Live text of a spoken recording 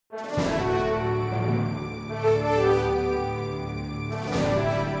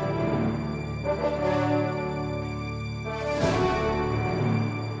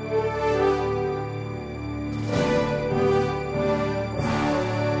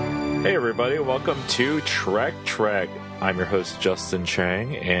Hey everybody, welcome to Trek Trek. I'm your host Justin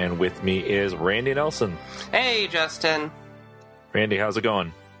Chang, and with me is Randy Nelson. Hey Justin. Randy, how's it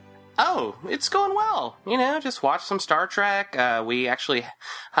going? Oh, it's going well. You know, just watched some Star Trek. We actually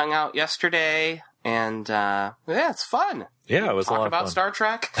hung out yesterday, and yeah, it's fun. Yeah, it was a lot of about fun. Star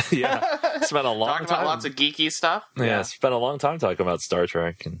Trek. Yeah, spent a long Talking time. about lots of geeky stuff. Yeah, spent a long time talking about Star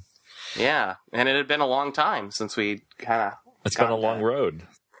Trek, and yeah, and it had been a long time since we kind of. It's been a long road.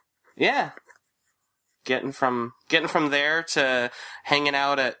 Yeah, getting from there to hanging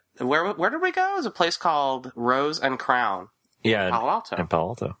out at where did we go? It was a place called Rose and Crown. Yeah, Palo Alto. In Palo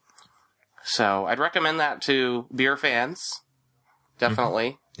Alto. So I'd recommend that to beer fans.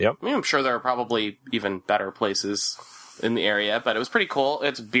 Definitely. Mm-hmm. Yep. I mean, I'm sure there are probably even better places in the area, but it was pretty cool.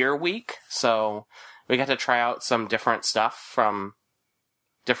 It's beer week, so we got to try out some different stuff from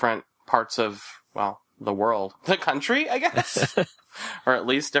different parts of, well, the world. The country, I guess. Or at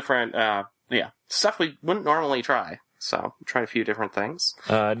least different, stuff we wouldn't normally try. So, tried a few different things.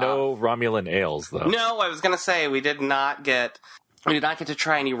 No Romulan ales, though. No, I was going to say, we did not get to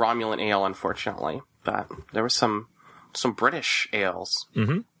try any Romulan ale, unfortunately. But there were some British ales.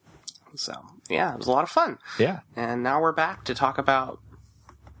 Mm-hmm. So, yeah, it was a lot of fun. Yeah. And now we're back to talk about...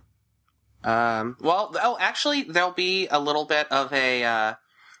 actually, there'll be a little bit of a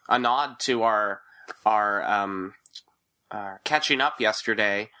nod to our catching up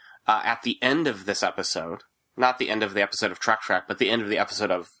yesterday at the end of this episode. Not the end of the episode of Trek Trek, but the end of the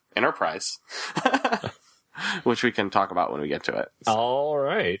episode of Enterprise. Which we can talk about when we get to it. So. All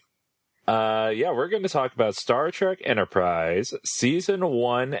right. We're going to talk about Star Trek Enterprise, Season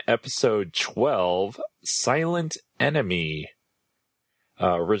 1, Episode 12, Silent Enemy.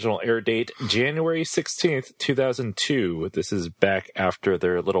 Original air date, January 16th, 2002. This is back after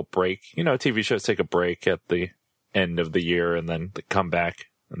their little break. You know, TV shows take a break at the end of the year, and then they come back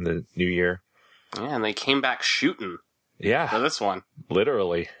in the new year. Yeah, and they came back shooting. Yeah. For this one.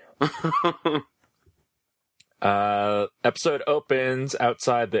 Literally. Episode opens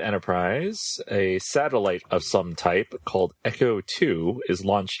outside the Enterprise. A satellite of some type called Echo 2 is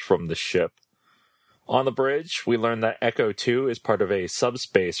launched from the ship. On the bridge, we learn that Echo 2 is part of a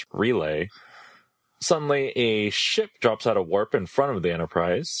subspace relay. Suddenly, a ship drops out of warp in front of the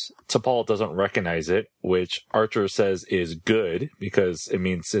Enterprise. T'Pol doesn't recognize it, which Archer says is good, because it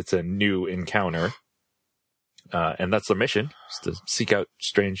means it's a new encounter. And that's the mission, is to seek out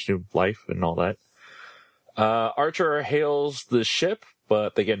strange new life and all that. Archer hails the ship,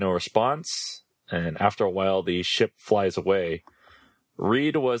 but they get no response. And after a while, the ship flies away.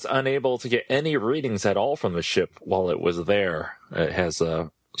 Reed was unable to get any readings at all from the ship while it was there. It has a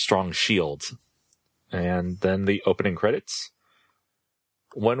strong shield. And then the opening credits.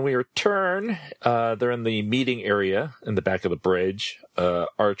 When we return, they're in the meeting area in the back of the bridge.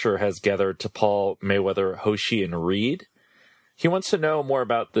 Archer has gathered T'Pol, Mayweather, Hoshi, and Reed. He wants to know more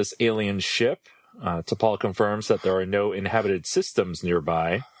about this alien ship. T'Pol confirms that there are no inhabited systems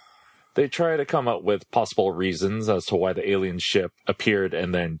nearby. They try to come up with possible reasons as to why the alien ship appeared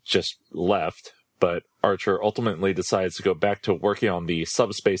and then just left, but Archer ultimately decides to go back to working on the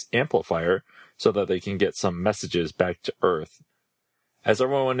subspace amplifier so that they can get some messages back to Earth. As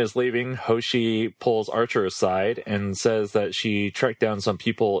everyone is leaving, Hoshi pulls Archer aside and says that she tracked down some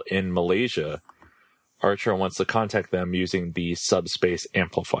people in Malaysia. Archer wants to contact them using the subspace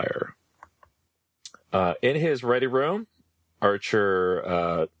amplifier. In his ready room,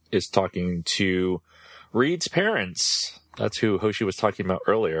 Archer is talking to Reed's parents. That's who Hoshi was talking about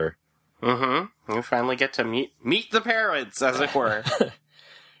earlier. Mm-hmm. You finally get to meet the parents, as it were.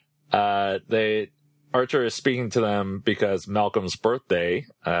 Archer is speaking to them because Malcolm's birthday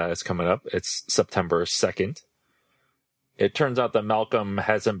is coming up. It's September 2nd. It turns out that Malcolm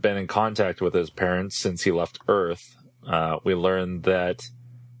hasn't been in contact with his parents since he left Earth. We learn that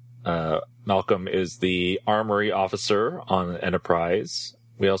Malcolm is the armory officer on Enterprise.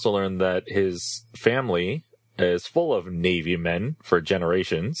 We also learn that his family is full of Navy men for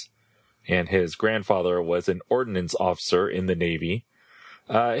generations, and his grandfather was an ordnance officer in the Navy.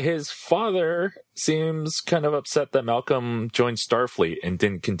 His father seems kind of upset that Malcolm joined Starfleet and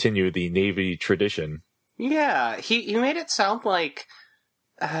didn't continue the Navy tradition. Yeah, he made it sound like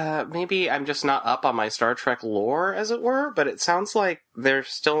maybe I'm just not up on my Star Trek lore, as it were, but it sounds like there's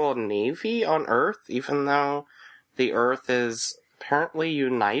still a Navy on Earth, even though the Earth is apparently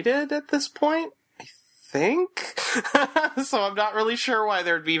united at this point, I think. So I'm not really sure why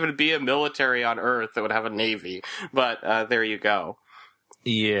there'd even be a military on Earth that would have a Navy, but there you go.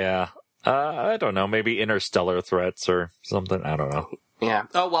 Yeah. I don't know, maybe interstellar threats or something, I don't know. Yeah.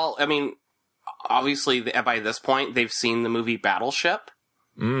 Oh, well, I mean, obviously, by this point, they've seen the movie Battleship.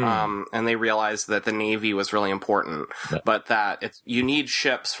 And they realized that the Navy was really important, but that you need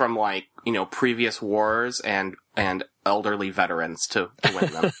ships from previous wars and elderly veterans to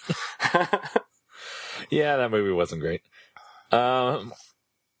win them. Yeah, that movie wasn't great. The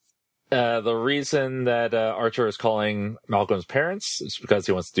reason that Archer is calling Malcolm's parents is because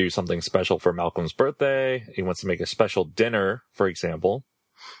he wants to do something special for Malcolm's birthday. He wants to make a special dinner, for example.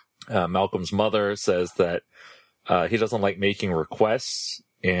 Malcolm's mother says that he doesn't like making requests,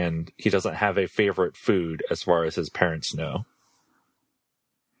 and he doesn't have a favorite food as far as his parents know.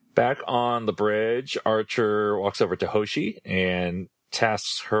 Back on the bridge, Archer walks over to Hoshi and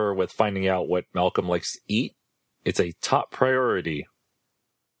tasks her with finding out what Malcolm likes to eat. It's a top priority.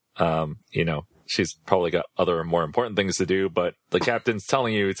 She's probably got other more important things to do, but the captain's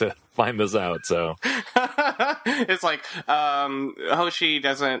telling you to find this out, so. It's like, Hoshi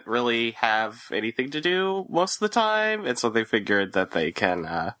doesn't really have anything to do most of the time, and so they figured that they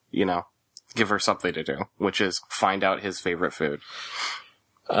can, give her something to do, which is find out his favorite food.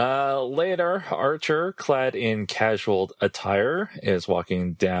 Later, Archer, clad in casual attire, is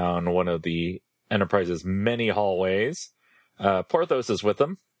walking down one of the Enterprise's many hallways. Porthos is with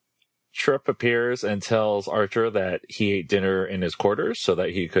him. Trip appears and tells Archer that he ate dinner in his quarters so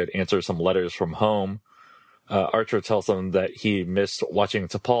that he could answer some letters from home. Archer tells him that he missed watching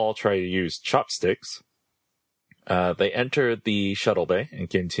T'Pol try to use chopsticks. They enter the shuttle bay and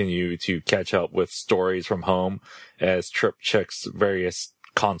continue to catch up with stories from home as Trip checks various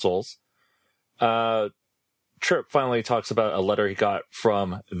consoles. Trip finally talks about a letter he got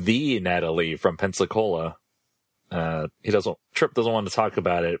from the Natalie from Pensacola. Trip doesn't want to talk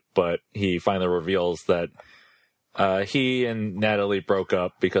about it, but he finally reveals that he and Natalie broke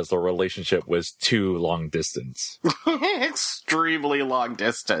up because the relationship was too long distance. Extremely long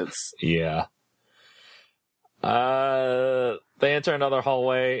distance. Yeah. They enter another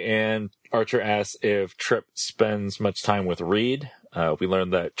hallway, and Archer asks if Trip spends much time with Reed. We learn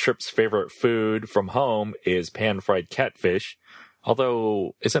that Trip's favorite food from home is pan-fried catfish,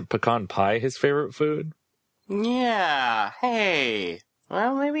 although isn't pecan pie his favorite food? Yeah, hey.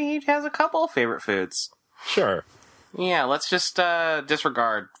 Well, maybe he has a couple of favorite foods. Sure. Yeah, let's just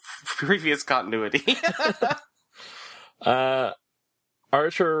disregard previous continuity.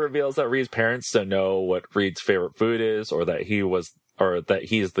 Archer reveals that Reed's parents don't know what Reed's favorite food is, or that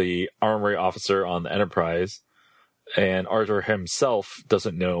he's the armory officer on the Enterprise, and Archer himself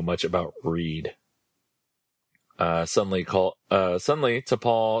doesn't know much about Reed. Suddenly,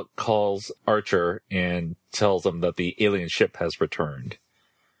 T'Pol calls Archer and tells him that the alien ship has returned.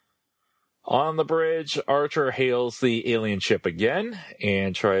 On the bridge, Archer hails the alien ship again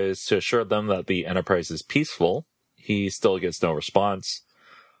and tries to assure them that the Enterprise is peaceful. He still gets no response.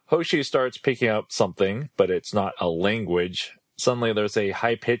 Hoshi starts picking up something, but it's not a language. Suddenly there's a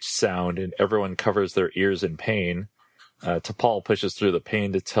high-pitched sound and everyone covers their ears in pain. T'Pol pushes through the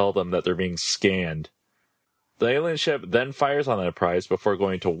pain to tell them that they're being scanned. The alien ship then fires on the Enterprise before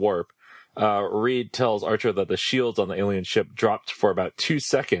going to warp. Reed tells Archer that the shields on the alien ship dropped for about 2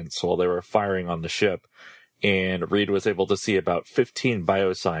 seconds while they were firing on the ship, and Reed was able to see about 15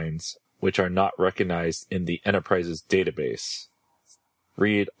 biosigns, which are not recognized in the Enterprise's database.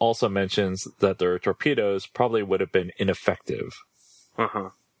 Reed also mentions that their torpedoes probably would have been ineffective.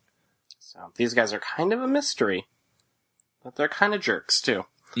 So these guys are kind of a mystery, but they're kind of jerks too.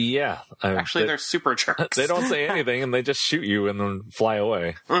 Yeah. Actually, they're super jerks. They don't say anything, and they just shoot you and then fly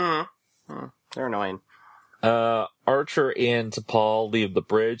away. They're annoying. Archer and T'Pol leave the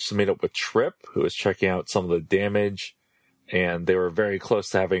bridge to meet up with Trip, who is checking out some of the damage, and they were very close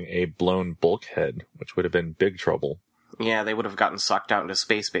to having a blown bulkhead, which would have been big trouble. Yeah, they would have gotten sucked out into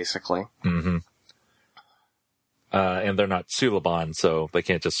space, basically. Mm-hmm. And they're not Suliban, so they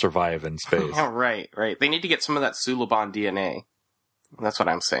can't just survive in space. Oh, right. They need to get some of that Suliban DNA. That's what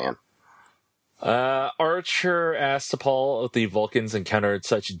I'm saying. Archer asked T'Pol if the Vulcans encountered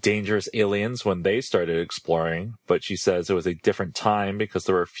such dangerous aliens when they started exploring, but she says it was a different time because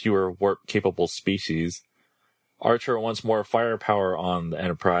there were fewer warp-capable species. Archer wants more firepower on the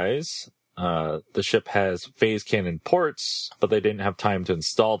Enterprise. The ship has phase cannon ports, but they didn't have time to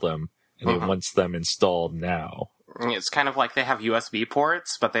install them, and he wants them installed now. It's kind of like they have USB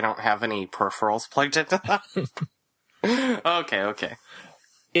ports, but they don't have any peripherals plugged into them. Okay.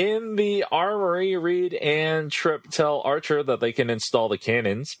 In the armory, Reed and Trip tell Archer that they can install the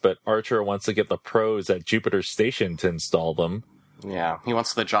cannons, but Archer wants to get the pros at Jupiter Station to install them. Yeah, he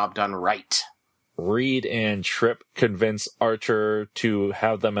wants the job done right. Reed and Trip convince Archer to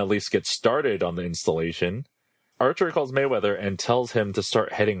have them at least get started on the installation. Archer calls Mayweather and tells him to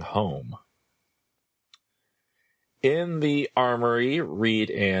start heading home. In the armory,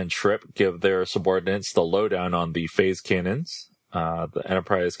 Reed and Trip give their subordinates the lowdown on the phase cannons. The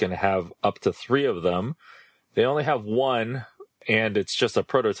Enterprise is going to have up to 3 of them. They only have 1, and it's just a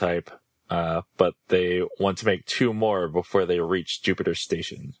prototype, but they want to make 2 more before they reach Jupiter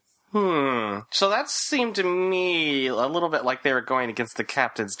Station. So that seemed to me a little bit like they were going against the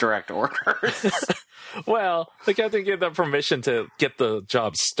captain's direct orders. Well, the captain gave them permission to get the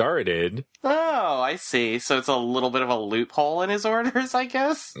job started. Oh, I see. So it's a little bit of a loophole in his orders, I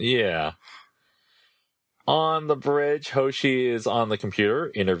guess? Yeah. On the bridge, Hoshi is on the computer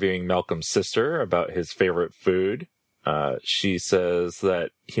interviewing Malcolm's sister about his favorite food. She says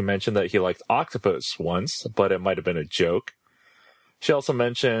that he mentioned that he liked octopus once, but it might have been a joke. She also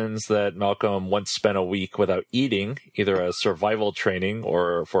mentions that Malcolm once spent a week without eating, either as survival training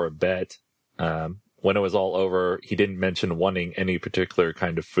or for a bet. When it was all over, he didn't mention wanting any particular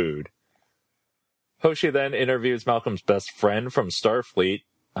kind of food. Hoshi then interviews Malcolm's best friend from Starfleet.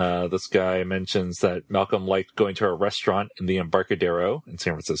 This guy mentions that Malcolm liked going to a restaurant in the Embarcadero in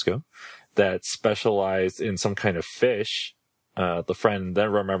San Francisco that specialized in some kind of fish. The friend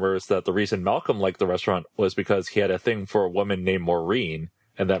then remembers that the reason Malcolm liked the restaurant was because he had a thing for a woman named Maureen,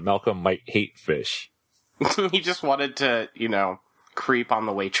 and that Malcolm might hate fish. He just wanted to, creep on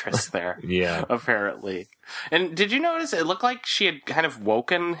the waitress there. Yeah. Apparently. And did you notice it looked like she had kind of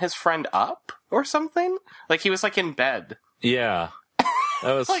woken his friend up or something? Like he was in bed. Yeah.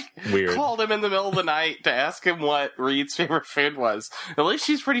 That was weird. Called him in the middle of the night to ask him what Reed's favorite food was. At least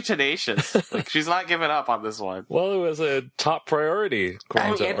she's pretty tenacious. She's not giving up on this one. Well, it was a top priority.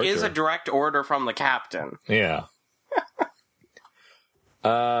 It is a direct order from the captain. Yeah.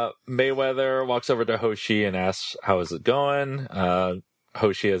 Mayweather walks over to Hoshi and asks, how is it going?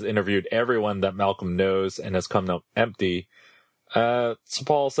 Hoshi has interviewed everyone that Malcolm knows and has come up empty.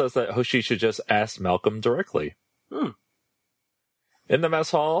 T'Pol says that Hoshi should just ask Malcolm directly. In the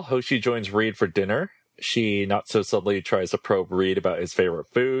mess hall, Hoshi joins Reed for dinner. She not so subtly tries to probe Reed about his favorite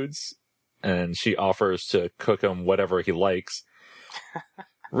foods, and she offers to cook him whatever he likes.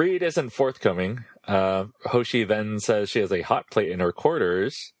 Reed isn't forthcoming. Hoshi then says she has a hot plate in her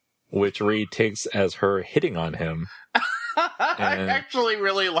quarters, which Reed takes as her hitting on him. I actually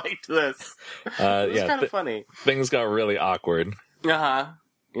really liked this. It was kind of funny. Things got really awkward. Yeah.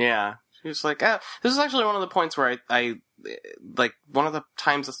 She was like, this is actually one of the points where I one of the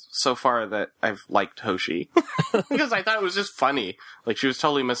times so far that I've liked Hoshi. Because I thought it was just funny. She was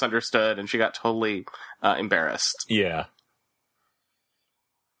totally misunderstood and she got totally embarrassed. Yeah.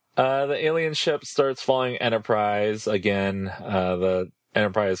 The alien ship starts following Enterprise again. The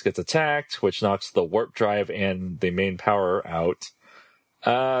Enterprise gets attacked, which knocks the warp drive and the main power out.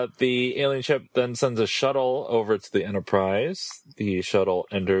 The alien ship then sends a shuttle over to the Enterprise. The shuttle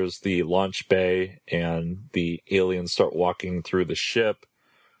enters the launch bay, and the aliens start walking through the ship.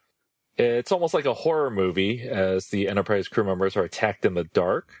 It's almost like a horror movie, as the Enterprise crew members are attacked in the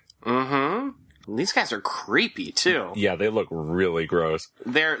dark. Mm-hmm. These guys are creepy, too. Yeah, they look really gross.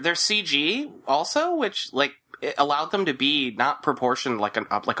 They're CG, also, which, it allowed them to be not proportioned like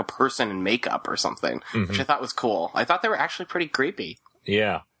a person in makeup or something, which I thought was cool. I thought they were actually pretty creepy.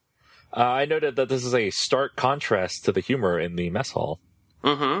 Yeah. I noted that this is a stark contrast to the humor in the mess hall.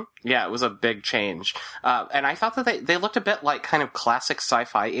 Mm-hmm. Yeah, it was a big change. And I thought that they looked a bit like kind of classic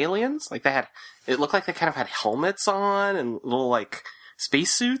sci-fi aliens. It looked like they kind of had helmets on and little,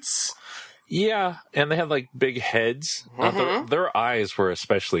 spacesuits. Yeah, and they had, big heads. Their eyes were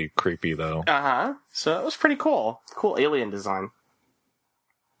especially creepy, though. Uh-huh. So it was pretty cool. Cool alien design.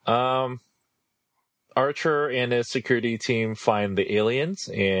 Archer and his security team find the aliens,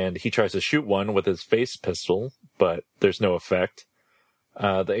 and he tries to shoot one with his face pistol, but there's no effect.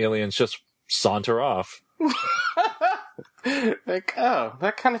 The aliens just saunter off.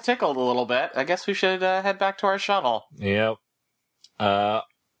 That kind of tickled a little bit. I guess we should head back to our shuttle. Yep.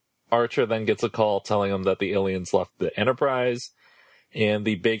 Archer then gets a call telling him that the aliens left the Enterprise, and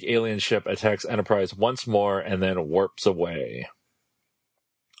the big alien ship attacks Enterprise once more and then warps away.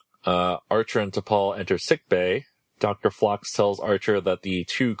 Archer and T'Pol enter sickbay. Dr. Phlox tells Archer that the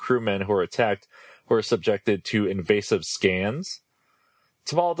 2 crewmen who were attacked were subjected to invasive scans.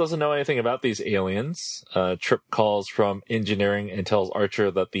 T'Pol doesn't know anything about these aliens. Trip calls from engineering and tells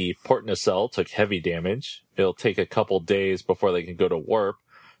Archer that the port nacelle took heavy damage. It'll take a couple days before they can go to warp,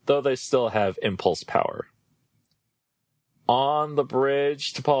 though they still have impulse power. On the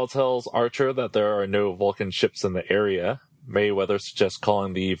bridge, T'Pol tells Archer that there are no Vulcan ships in the area. Mayweather suggests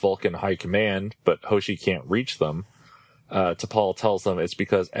calling the Vulcan High Command, but Hoshi can't reach them. T'Pol tells them it's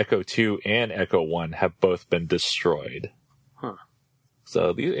because Echo 2 and Echo 1 have both been destroyed. Huh.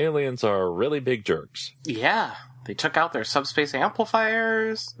 So these aliens are really big jerks. Yeah. They took out their subspace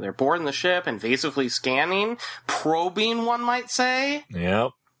amplifiers. They're boarding the ship, invasively scanning, probing, one might say.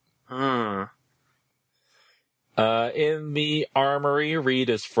 Yep. In the armory, Reed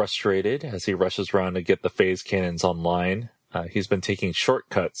is frustrated as he rushes around to get the phase cannons online. He's been taking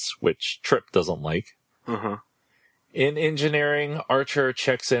shortcuts, which Trip doesn't like. In engineering, Archer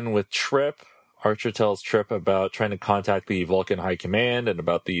checks in with Trip. Archer tells Trip about trying to contact the Vulcan High Command and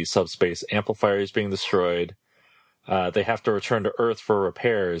about the subspace amplifiers being destroyed. They have to return to Earth for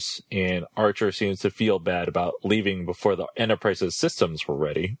repairs, and Archer seems to feel bad about leaving before the Enterprise's systems were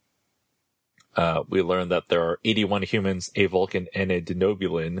ready. We learn that there are 81 humans, a Vulcan, and a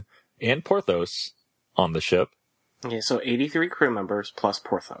Denobulan, and Porthos on the ship. Okay, so 83 crew members plus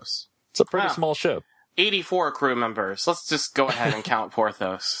Porthos. It's a pretty small ship. 84 crew members. Let's just go ahead and count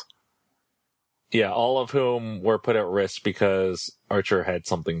Porthos. Yeah, all of whom were put at risk because Archer had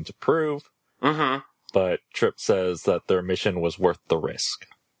something to prove. But Trip says that their mission was worth the risk.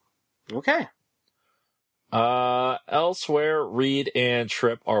 Okay. Elsewhere, Reed and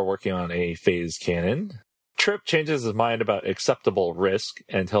Trip are working on a phase cannon. Trip changes his mind about acceptable risk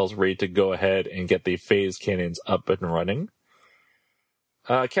and tells Reed to go ahead and get the phase cannons up and running.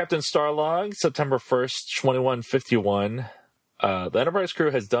 Captain Starlog, September 1st, 2151. The Enterprise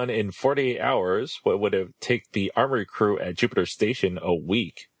crew has done in 48 hours what would have taken the Armory crew at Jupiter Station a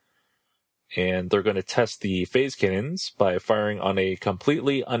week. And they're going to test the phase cannons by firing on a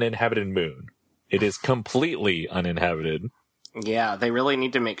completely uninhabited moon. It is completely uninhabited. Yeah, they really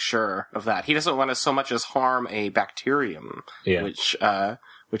need to make sure of that. He doesn't want to so much as harm a bacterium, which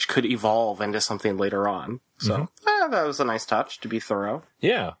could evolve into something later on. So that was a nice touch, to be thorough.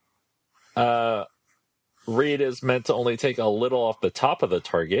 Yeah. Reed is meant to only take a little off the top of the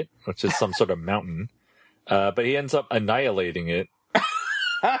target, which is some sort of mountain, but he ends up annihilating it.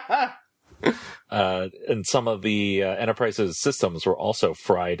 And some of the Enterprise's systems were also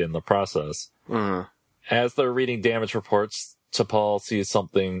fried in the process. As they're reading damage reports, T'Pol sees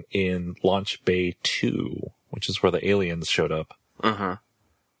something in Launch Bay 2, which is where the aliens showed up.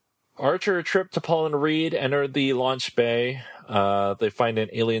 Archer, Trip, T'Pol, and Reed enter the launch bay. They find an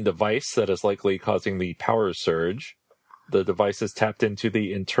alien device that is likely causing the power surge. The device is tapped into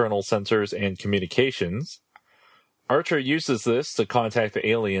the internal sensors and communications. Archer uses this to contact the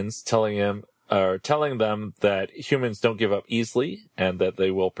aliens, telling them that humans don't give up easily and that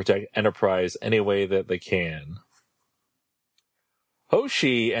they will protect Enterprise any way that they can.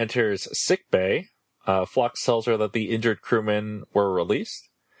 Hoshi enters sickbay. Phlox tells her that the injured crewmen were released.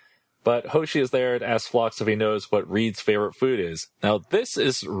 But Hoshi is there to ask Phlox if he knows what Reed's favorite food is. Now, this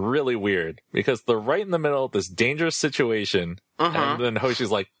is really weird, because they're right in the middle of this dangerous situation, and then Hoshi's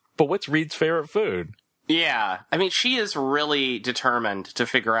like, but what's Reed's favorite food? Yeah, I mean, she is really determined to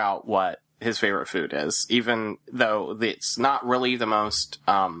figure out what his favorite food is, even though it's not really the most,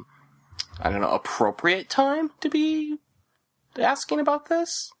 appropriate time to be asking about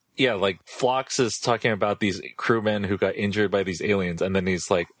this. Yeah, like, Phlox is talking about these crewmen who got injured by these aliens, and then he's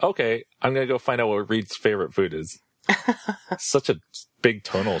like, okay, I'm gonna go find out what Reed's favorite food is. Such a big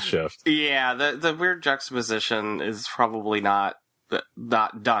tonal shift. Yeah, the weird juxtaposition is probably not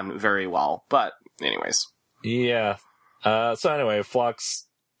done very well, but anyways. Yeah. So anyway, Phlox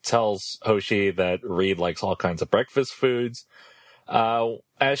tells Hoshi that Reed likes all kinds of breakfast foods.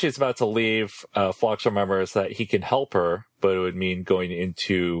 As she's about to leave, Phlox remembers that he can help her, but it would mean going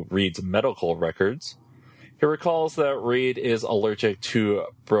into Reed's medical records. He recalls that Reed is allergic to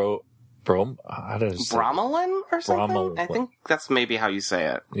bromelain or something? Bromelain. I think that's maybe how you say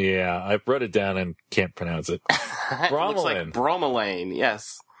it. Yeah, I wrote it down and can't pronounce it. It looks like bromelain,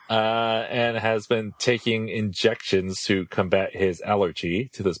 yes. And has been taking injections to combat his allergy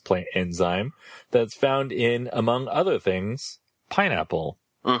to this plant enzyme that's found in, among other things, pineapple.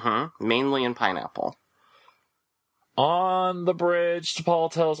 Mainly in pineapple. On the bridge, T'Pol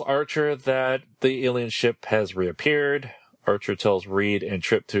tells Archer that the alien ship has reappeared. Archer tells Reed and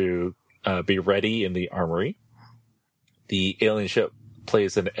Trip to be ready in the armory. The alien ship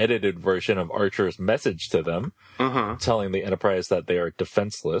plays an edited version of Archer's message to them, telling the Enterprise that they are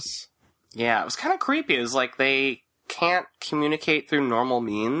defenseless. Yeah, it was kind of creepy. It was like they can't communicate through normal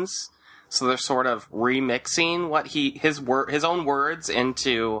means, so they're sort of remixing what his own words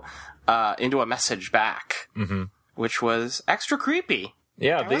into a message back, which was extra creepy.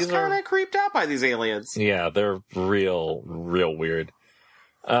 Yeah, I was kind of creeped out by these aliens. Yeah, they're real weird.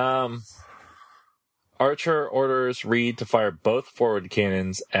 Archer orders Reed to fire both forward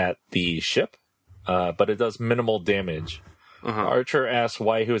cannons at the ship, but it does minimal damage. Archer asks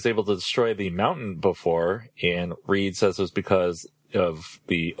why he was able to destroy the mountain before, and Reed says it was because of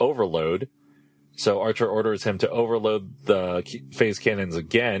the overload. So Archer orders him to overload the phase cannons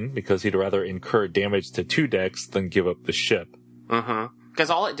again because he'd rather incur damage to 2 decks than give up the ship. Mm-hmm.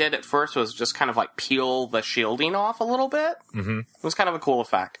 Because all it did at first was just kind of like peel the shielding off a little bit. Mm-hmm. It was kind of a cool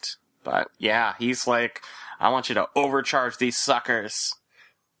effect. But yeah, he's like, I want you to overcharge these suckers.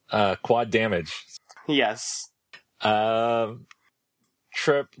 Quad damage. Yes.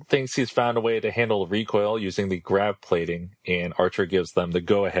 Trip thinks he's found a way to handle recoil using the grav plating, and Archer gives them the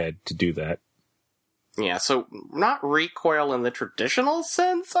go-ahead to do that. Yeah, so not recoil in the traditional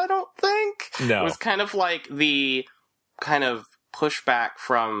sense, I don't think. No. It was kind of like the kind of pushback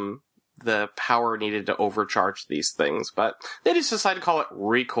from the power needed to overcharge these things, but they just decided to call it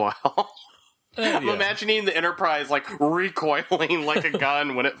recoil. I'm imagining the Enterprise like recoiling like a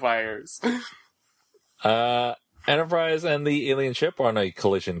gun when it fires. Enterprise and the alien ship are on a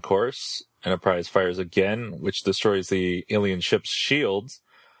collision course. Enterprise fires again, which destroys the alien ship's shields.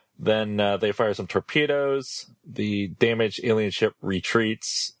 Then they fire some torpedoes. The damaged alien ship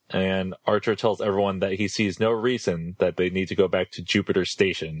retreats, and Archer tells everyone that he sees no reason that they need to go back to Jupiter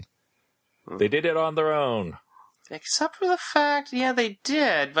Station. They did it on their own. Except for the fact, yeah, they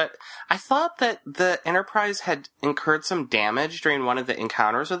did, but I thought that the Enterprise had incurred some damage during one of the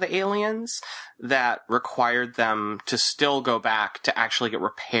encounters with the aliens that required them to still go back to actually get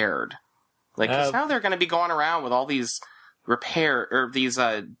repaired. Like, 'cause now they're going to be going around with all these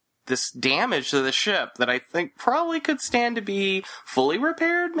this damage to the ship that I think probably could stand to be fully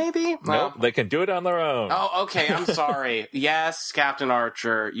repaired, maybe? Nope, they can do it on their own. Oh, okay, I'm sorry. Yes, Captain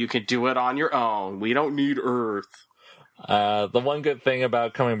Archer, you can do it on your own. We don't need Earth. The one good thing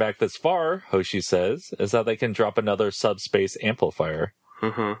about coming back this far, Hoshi says, is that they can drop another subspace amplifier.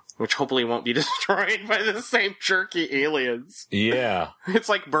 Mm-hmm. Which hopefully won't be destroyed by the same jerky aliens. Yeah. It's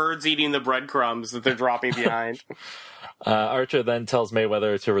like birds eating the breadcrumbs that they're dropping behind. Archer then tells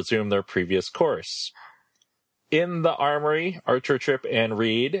Mayweather to resume their previous course. In the armory, Archer, Trip, and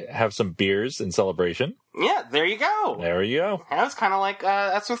Reed have some beers in celebration. Yeah, there you go. There you go. That was kind of like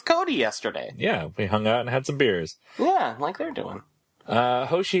that's with Cody yesterday. Yeah, we hung out and had some beers. Yeah, like they're doing.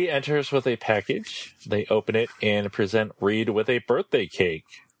 Hoshi enters with a package. They open it and present Reed with a birthday cake.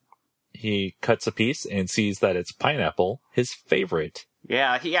 He cuts a piece and sees that it's pineapple, his favorite.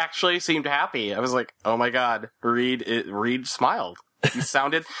 Yeah, he actually seemed happy. I was like, "Oh my god, Reed smiled." He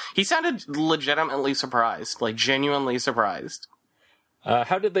sounded legitimately surprised, like genuinely surprised.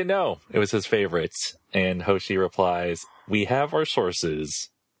 How did they know it was his favorite? And Hoshi replies, "We have our sources."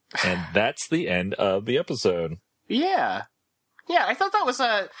 And that's the end of the episode. Yeah. Yeah, I thought that was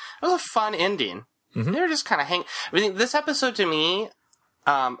a fun ending. Mm-hmm. They were just kind of I mean, this episode to me,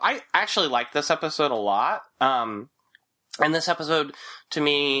 I actually liked this episode a lot. And this episode to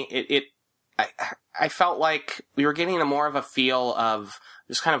me, I felt like we were getting more of a feel of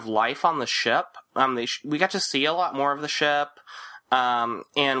just kind of life on the ship. We got to see a lot more of the ship.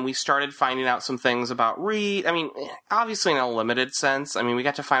 And we started finding out some things about Reed. I mean, obviously in a limited sense. I mean, we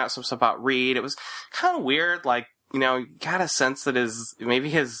got to find out some stuff about Reed. It was kind of weird, like, you know, you got a sense that his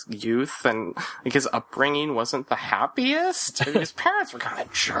youth and like his upbringing wasn't the happiest. I mean, his parents were kind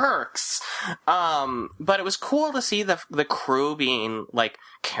of jerks. But it was cool to see the crew being like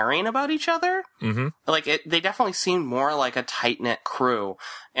caring about each other. Mm-hmm. Like they definitely seemed more like a tight-knit crew.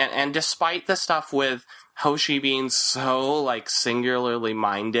 And despite the stuff with Hoshi being so, like, singularly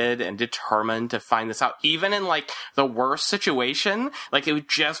minded and determined to find this out, even in, like, the worst situation, like, it had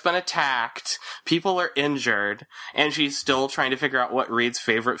just been attacked, people are injured, and she's still trying to figure out what Reed's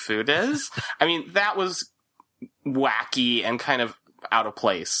favorite food is. I mean, that was wacky and kind of out of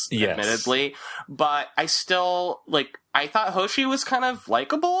place, admittedly, but I still, like, I thought Hoshi was kind of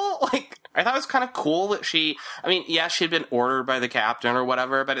likable. Like, I thought it was kind of cool that she'd been ordered by the captain or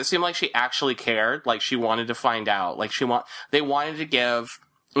whatever, but it seemed like she actually cared. Like, she wanted to find out. Like, they wanted to give,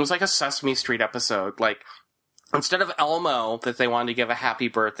 it was like a Sesame Street episode. Like, instead of Elmo that they wanted to give a happy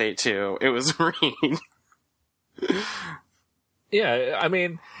birthday to, it was Reed. Yeah, I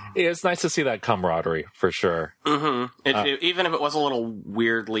mean, it's nice to see that camaraderie, for sure. Mm-hmm. Even if it was a little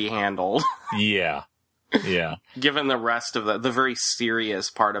weirdly handled. Yeah. Yeah. Given the rest of the very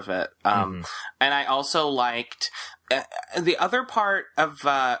serious part of it. And I also liked the other part of,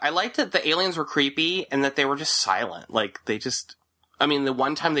 I liked that the aliens were creepy and that they were just silent. Like, the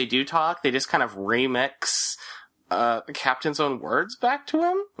one time they do talk, they just kind of remix the captain's own words back to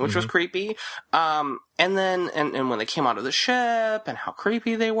him, which was creepy. And then, and when they came out of the ship and how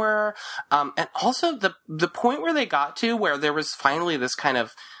creepy they were. And also the point where they got to where there was finally this kind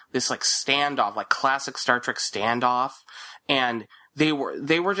of, this like standoff, like classic Star Trek standoff. And they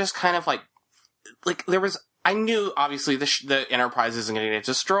were just kind of like there was I knew, obviously, the Enterprise isn't going to get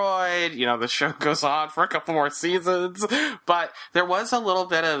destroyed. You know, the show goes on for a couple more seasons. But there was a little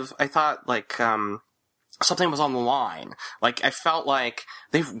bit of, I thought, like, something was on the line. Like, I felt like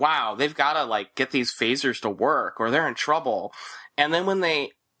they've got to, like, get these phasers to work or they're in trouble. And then when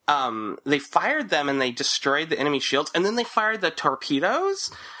they fired them and they destroyed the enemy shields, and then they fired the torpedoes.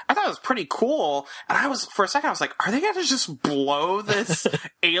 I thought it was pretty cool. And for a second, I was like, are they going to just blow this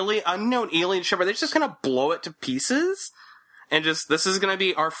unknown alien ship? Are they just going to blow it to pieces? And this is going to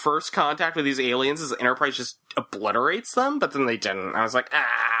be our first contact with these aliens as the Enterprise just obliterates them? But then they didn't. I was like,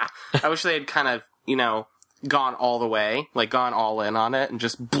 I wish they had kind of, you know, gone all the way, like gone all in on it and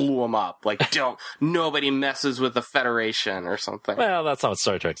just blew them up. Like, nobody messes with the Federation or something. Well, that's not what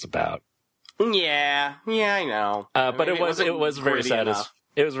Star Trek's about. Yeah, I know. But it was very satisfying.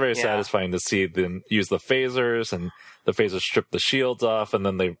 It was very satisfying to see them use the phasers, and the phasers stripped the shields off, and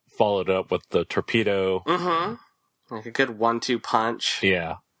then they followed up with the torpedo. Mm-hmm. Like a good 1-2 punch.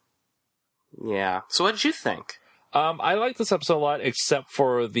 Yeah. Yeah. So what did you think? I like this episode a lot, except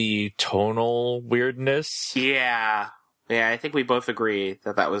for the tonal weirdness. Yeah. Yeah, I think we both agree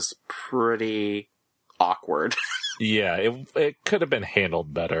that was pretty awkward. Yeah, it could have been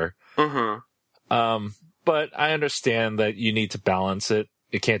handled better. Mm-hmm. But I understand that you need to balance it.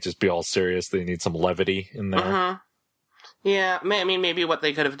 It can't just be all serious. They need some levity in there. Mm-hmm. Yeah, I mean, maybe what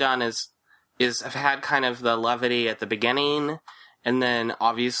they could have done is have had kind of the levity at the beginning, and then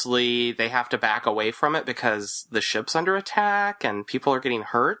obviously they have to back away from it because the ship's under attack and people are getting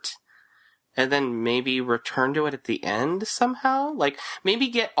hurt. And then maybe return to it at the end somehow? Like, maybe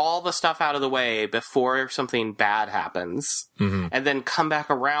get all the stuff out of the way before something bad happens. Mm-hmm. And then come back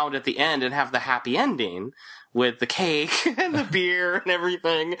around at the end and have the happy ending with the cake and the beer and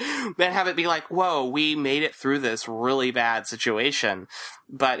everything. Then have it be like, whoa, we made it through this really bad situation.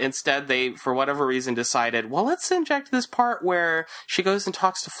 But instead they, for whatever reason, decided, well, let's inject this part where she goes and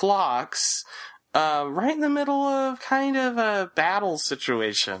talks to Phlox, right in the middle of kind of a battle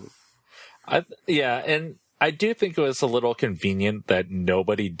situation. And I do think it was a little convenient that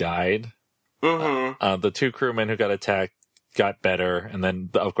nobody died. Mm-hmm. The two crewmen who got attacked got better, and then,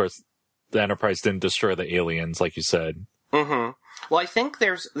 of course, the Enterprise didn't destroy the aliens, like you said. Mm-hmm. Well, I think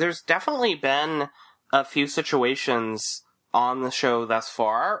there's definitely been a few situations on the show thus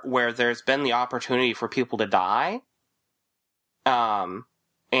far where there's been the opportunity for people to die.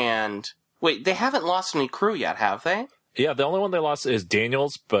 And wait, they haven't lost any crew yet, have they? Yeah, the only one they lost is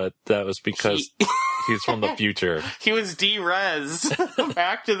Daniels, but that was because he's from the future. He was D-Res,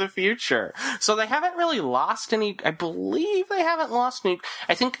 Back to the Future. So they haven't really lost any, I believe they haven't lost any.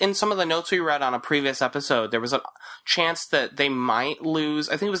 I think in some of the notes we read on a previous episode, there was a chance that they might lose.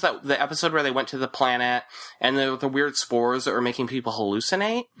 I think it was the episode where they went to the planet and the weird spores that were making people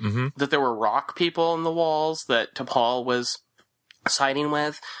hallucinate. Mm-hmm. That there were rock people in the walls that T'Pol was siding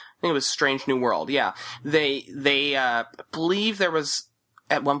with. I think it was Strange New World. Yeah. They believe there was,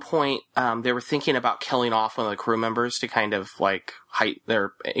 at one point, they were thinking about killing off one of the crew members to kind of, like,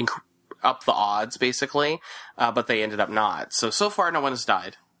 up the odds, basically. But they ended up not. So far, no one has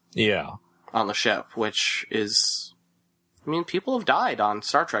died. Yeah. On the ship, which is, I mean, people have died on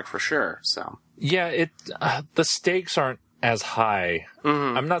Star Trek for sure, so. Yeah, the stakes aren't as high.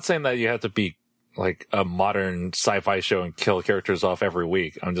 Mm-hmm. I'm not saying that you have to be like a modern sci-fi show and kill characters off every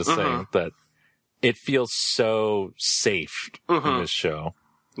week. I'm just saying that it feels so safe in this show.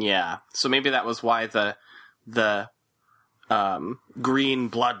 Yeah. So maybe that was why the green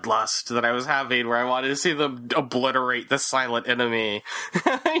bloodlust that I was having, where I wanted to see them obliterate the silent enemy,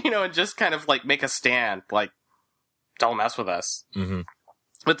 and just kind of like make a stand, like, don't mess with us. Mm-hmm.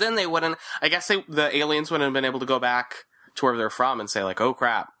 But then they wouldn't, I guess the aliens wouldn't have been able to go back to where they're from and say like, oh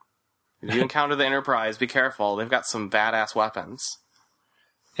crap. If you encounter the Enterprise, be careful. They've got some badass weapons.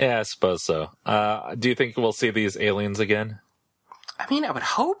 Yeah, I suppose so. Do you think we'll see these aliens again? I mean, I would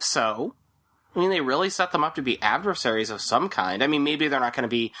hope so. I mean, they really set them up to be adversaries of some kind. I mean, maybe they're not going to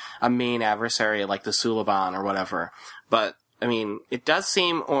be a main adversary like the Suliban or whatever. But, I mean, it does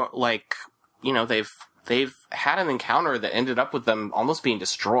seem like, they've had an encounter that ended up with them almost being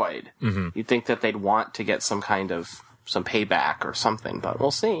destroyed. Mm-hmm. You'd think that they'd want to get some payback or something, but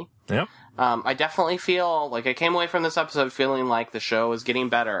we'll see. Yep. I definitely feel like I came away from this episode feeling like the show is getting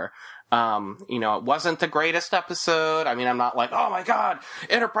better. It wasn't the greatest episode. I mean, I'm not like, oh my god,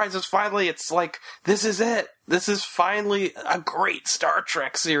 Enterprise is finally, it's like, this is it. This is finally a great Star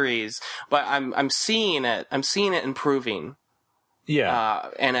Trek series. But I'm seeing it. I'm seeing it improving. Yeah.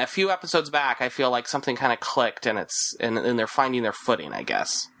 And a few episodes back, I feel like something kind of clicked and and they're finding their footing, I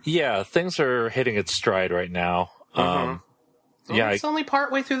guess. Yeah, things are hitting its stride right now. Well, Yeah, it's only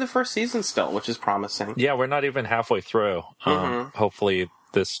partway through the first season still, which is promising. Yeah, we're not even halfway through. Hopefully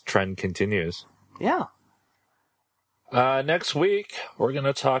this trend continues. Yeah. Next week, we're going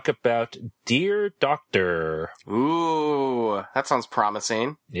to talk about Dear Doctor. Ooh, that sounds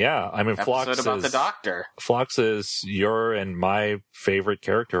promising. Yeah, I mean, Episode about the Doctor. Phlox is your and my favorite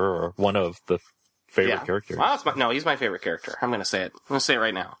character, or one of the favorite characters. Well, he's my favorite character. I'm going to say it. I'm going to say it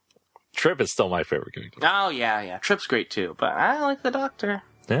right now. Trip is still my favorite character. Oh, yeah. Trip's great, too. But I like the Doctor.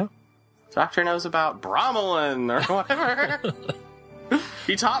 Yeah. Doctor knows about Bromelain or whatever.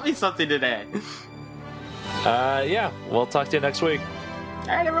 He taught me something today. Yeah, we'll talk to you next week. All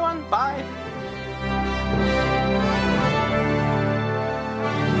right, everyone. Bye.